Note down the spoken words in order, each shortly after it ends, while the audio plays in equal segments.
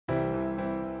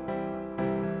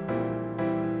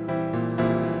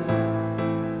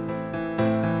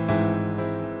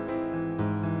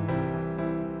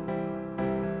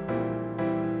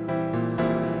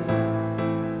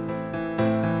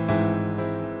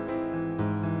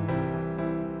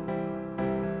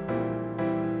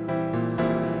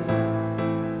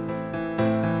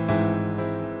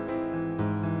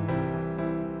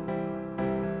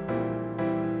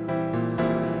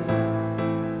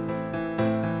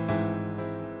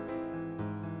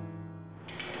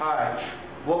Hi,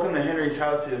 welcome to Henry's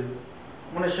How To.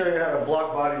 I'm going to show you how to block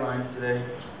body lines today.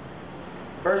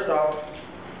 First off,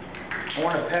 I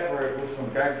want to pepper it with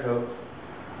some guide coat.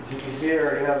 As you can see, I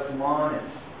already have some on.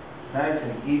 It's nice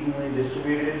and evenly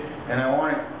distributed, and I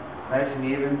want it nice and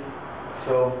even,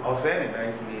 so I'll sand it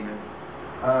nice and even.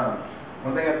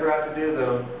 One thing I forgot to do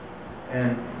though,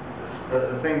 and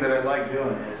the thing that I like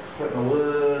doing is putting a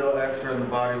little extra in the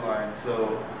body line,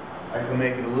 so I can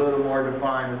make it a little more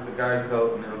defined with the guide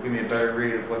coat, and it'll give me a better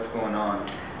read of what's going on.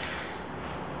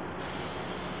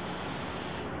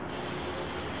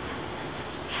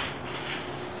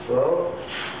 So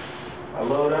I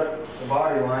load up the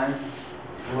body line,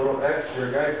 a little extra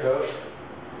guide coat,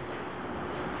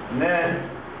 and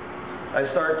then I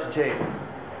start to tape.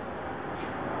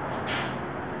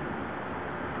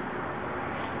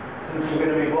 Since I'm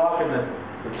going to be blocking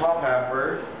the top half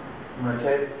first, I'm going to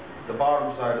tape the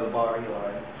bottom side of the body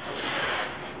line.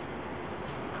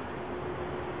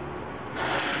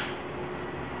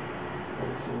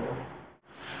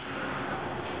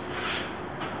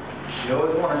 You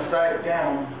always want to sight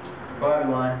down the body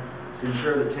line to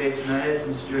ensure the tape's nice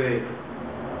and straight.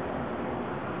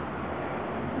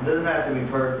 It doesn't have to be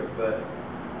perfect, but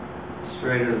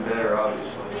straighter the better,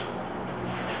 obviously.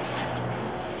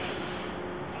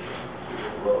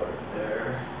 Lower it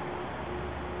there.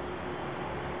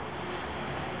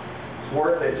 It's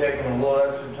worth it taking a little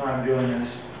extra time doing this,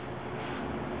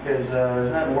 because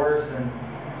there's nothing worse than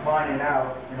finding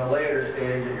out in a later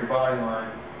stage that your body line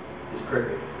is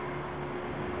crooked.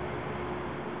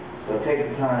 So take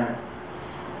the time.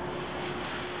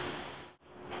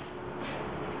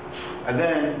 And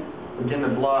then begin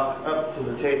to block up to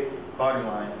the tape body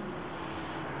line.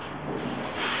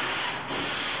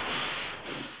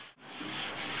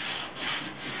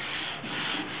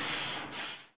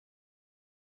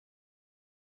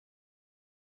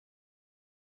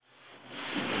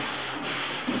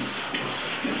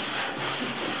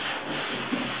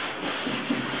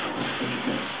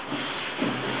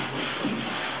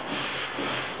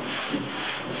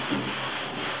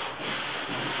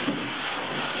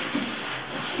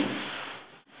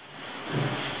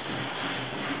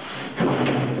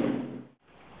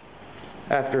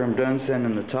 After I'm done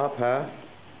sanding the top half,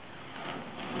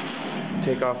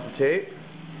 take off the tape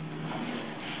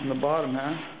on the bottom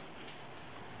half,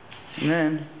 and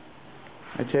then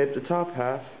I tape the top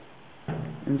half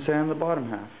and sand the bottom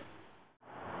half.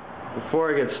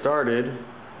 Before I get started,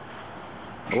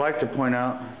 I'd like to point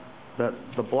out that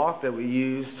the block that we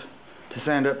used to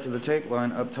sand up to the tape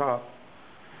line up top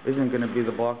isn't going to be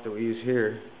the block that we use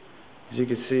here. As you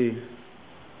can see,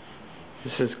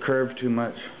 this is curved too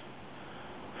much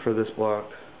for this block,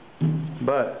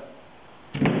 but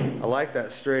I like that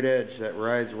straight edge that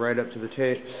rides right up to the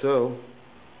tape, so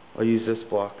I'll use this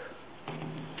block,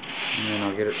 and then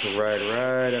I'll get it to ride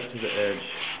right up to the edge.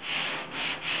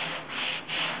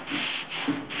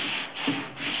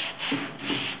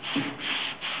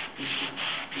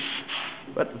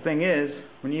 But the thing is,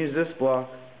 when you use this block,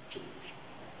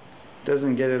 it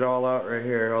doesn't get it all out right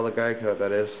here, all the guide coat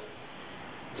that is.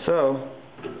 So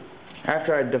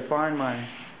after I define my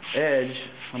edge,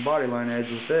 my body line edge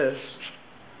with this,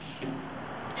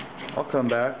 I'll come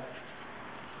back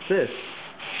with this.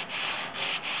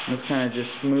 This kind of just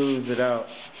smooths it out.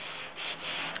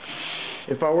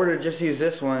 If I were to just use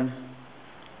this one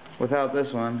without this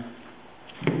one,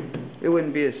 it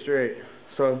wouldn't be as straight.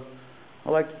 So I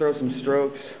like to throw some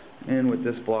strokes in with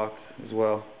this block as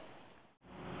well.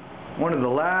 One of the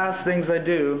last things I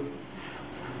do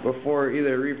before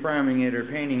either repriming it or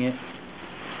painting it,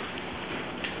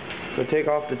 so take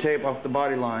off the tape off the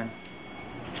body line,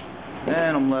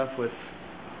 and I'm left with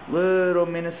little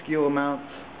minuscule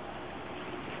amounts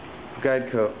of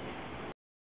guide coat.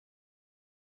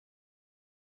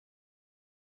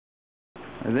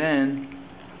 And then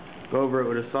go over it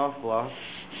with a soft block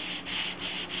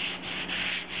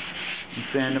and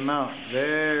sand them out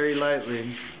very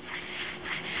lightly.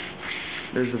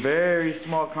 There's a very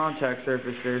small contact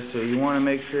surface there, so you want to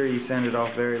make sure you sand it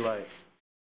off very light.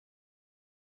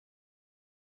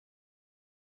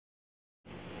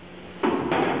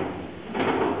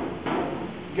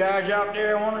 Guys out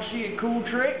there want to see a cool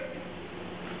trick?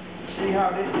 See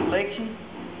how this selection?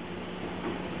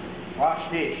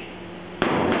 Watch this.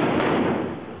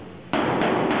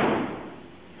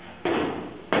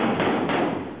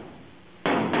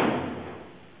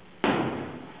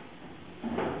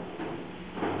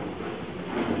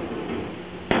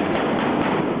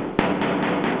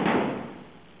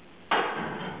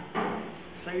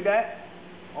 See that?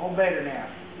 All better now.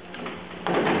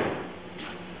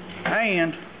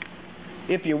 And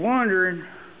if you're wondering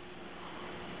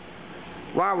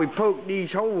While we poke these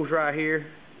holes right here,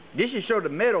 this is so the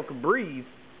metal can breathe.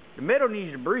 The metal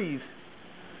needs to breathe.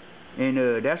 And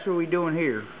that's what we're doing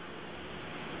here.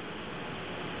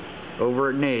 Over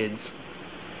at Ned's.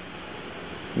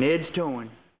 Ned's Towing.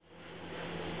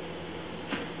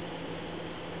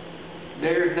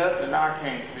 There's nothing I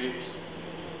can't fix.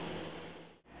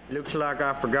 Looks like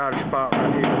I forgot a spot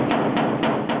right here.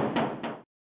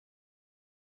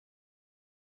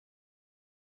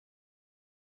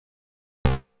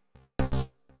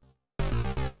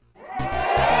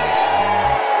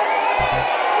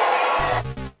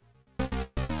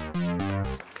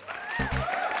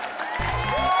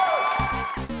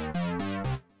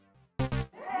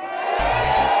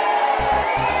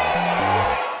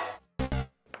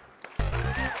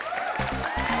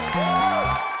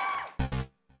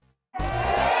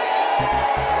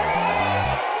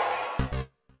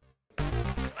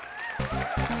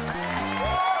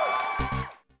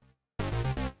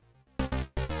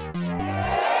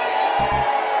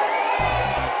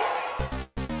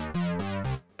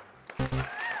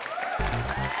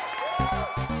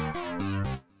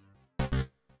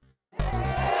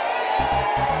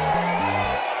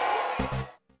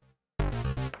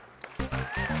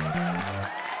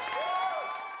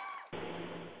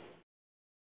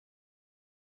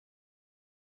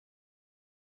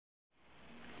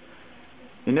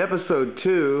 In episode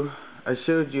 2, I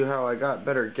showed you how I got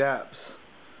better gaps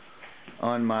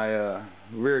on my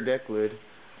rear deck lid,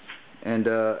 and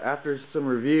after some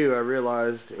review I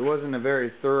realized it wasn't a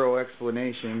very thorough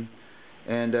explanation,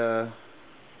 and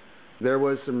there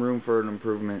was some room for an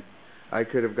improvement. I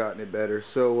could have gotten it better.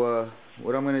 So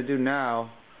what I'm going to do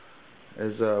now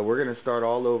is we're going to start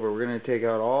all over. We're going to take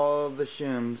out all of the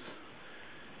shims,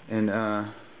 and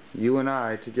you and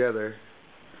I together,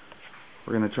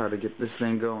 we're going to try to get this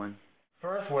thing going.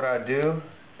 First, what I do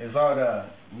is I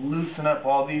would loosen up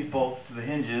all these bolts to the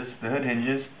hinges, the hood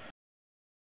hinges.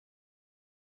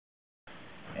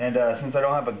 And since I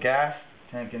don't have a gas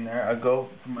tank in there, I go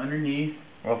from underneath.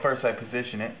 Well, first I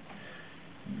position it.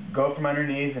 Go from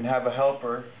underneath and have a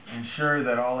helper ensure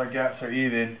that all our gaps are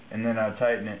even, and then I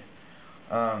tighten it.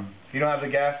 If you don't have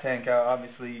the gas tank out,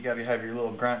 obviously you got to have your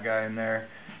little grunt guy in there.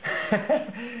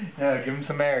 Yeah, give him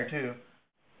some air too.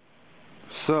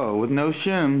 So, with no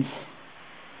shims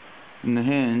in the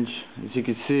hinge, as you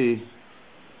can see,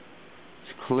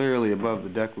 it's clearly above the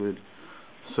deck lid.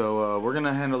 So, we're going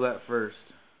to handle that first.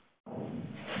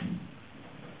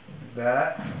 Like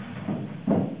that.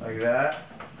 Like that.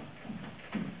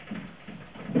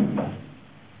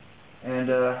 And,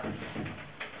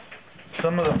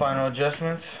 some of the final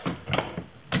adjustments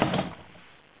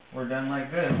were done like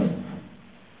this.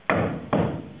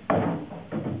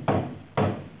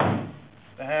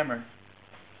 The hammer.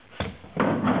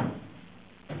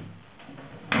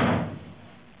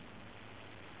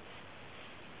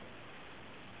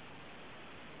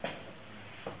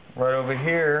 Right over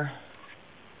here,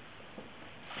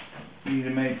 you need to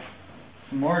make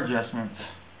some more adjustments.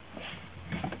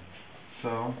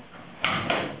 So,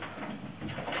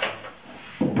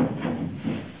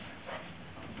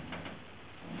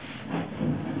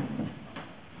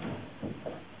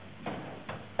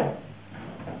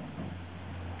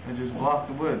 I just block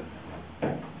the wood.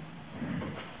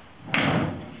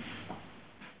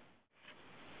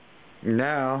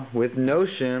 Now, with no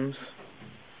shims,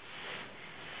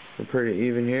 we're pretty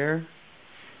even here.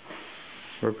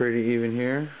 We're pretty even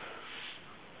here.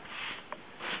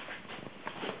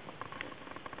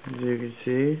 As you can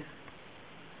see,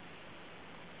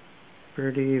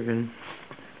 pretty even.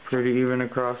 Pretty even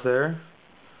across there.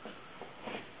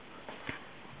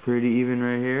 Pretty even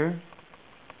right here.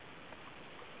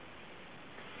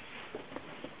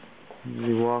 As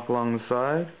you walk along the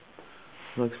side,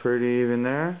 looks pretty even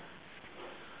there.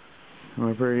 And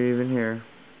we're pretty even here.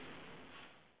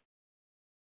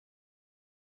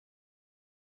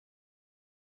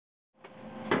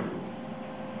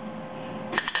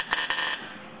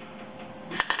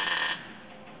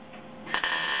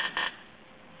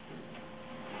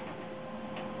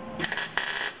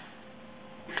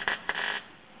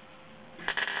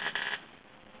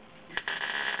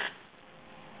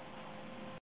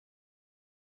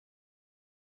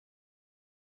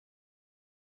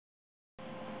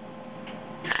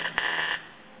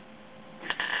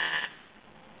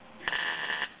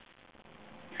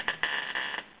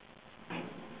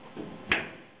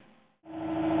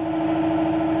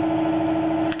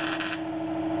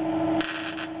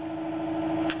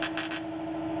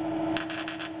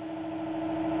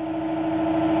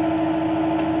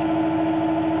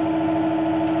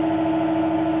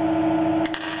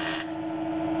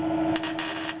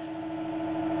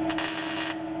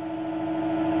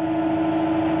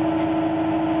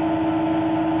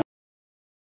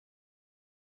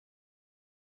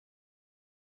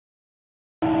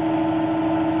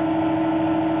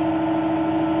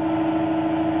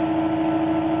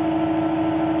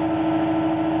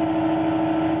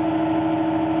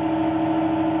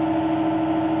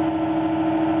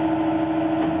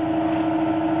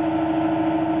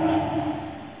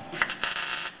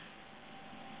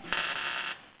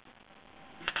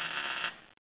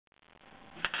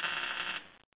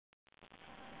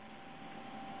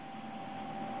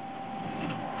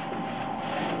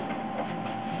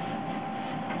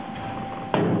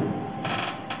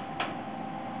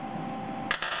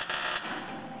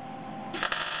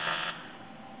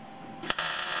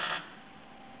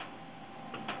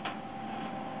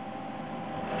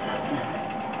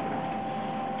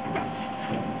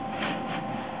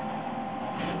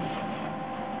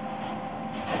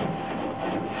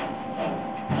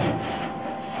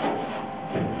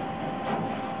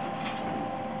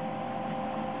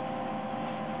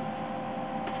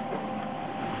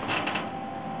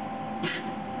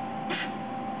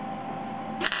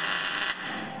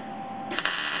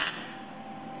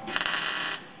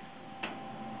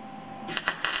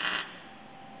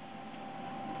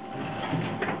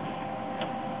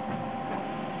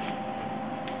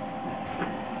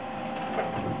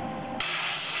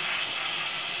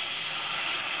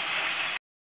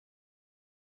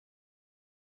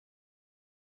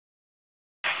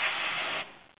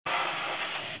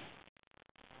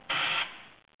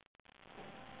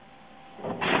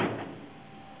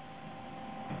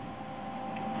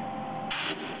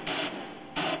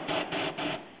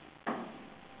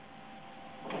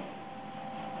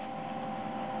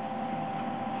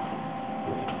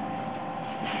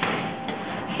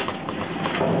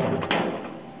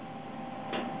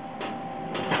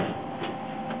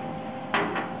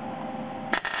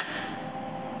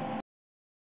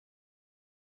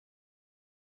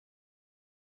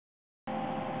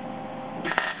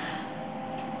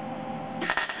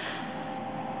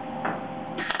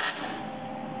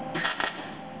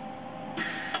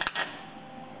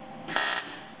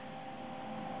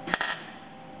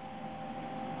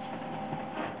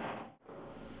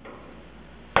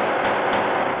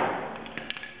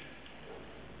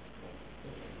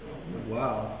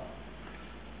 Wow.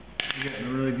 You're getting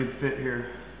a really good fit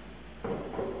here.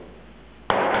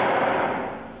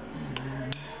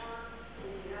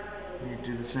 And you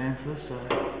do the same for this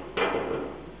side.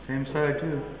 Same side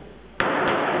too.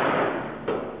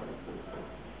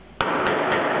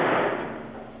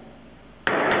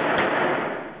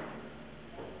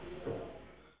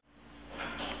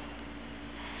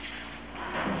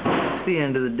 It's the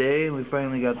end of the day. We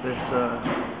finally got this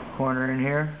corner in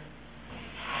here.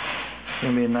 It's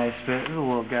gonna be a nice fit. There's a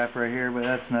little gap right here, but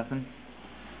that's nothing.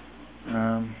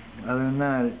 Other than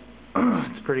that,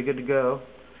 it's pretty good to go.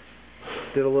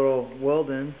 Did a little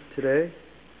welding today.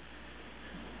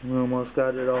 We almost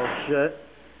got it all shut,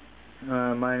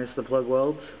 minus the plug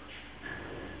welds.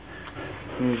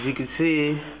 And as you can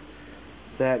see,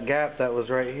 that gap that was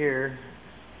right here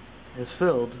is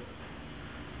filled.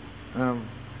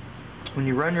 When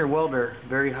you run your welder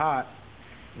very hot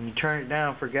and you turn it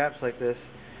down for gaps like this,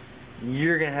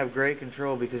 you're going to have great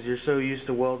control because you're so used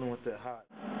to welding with it hot.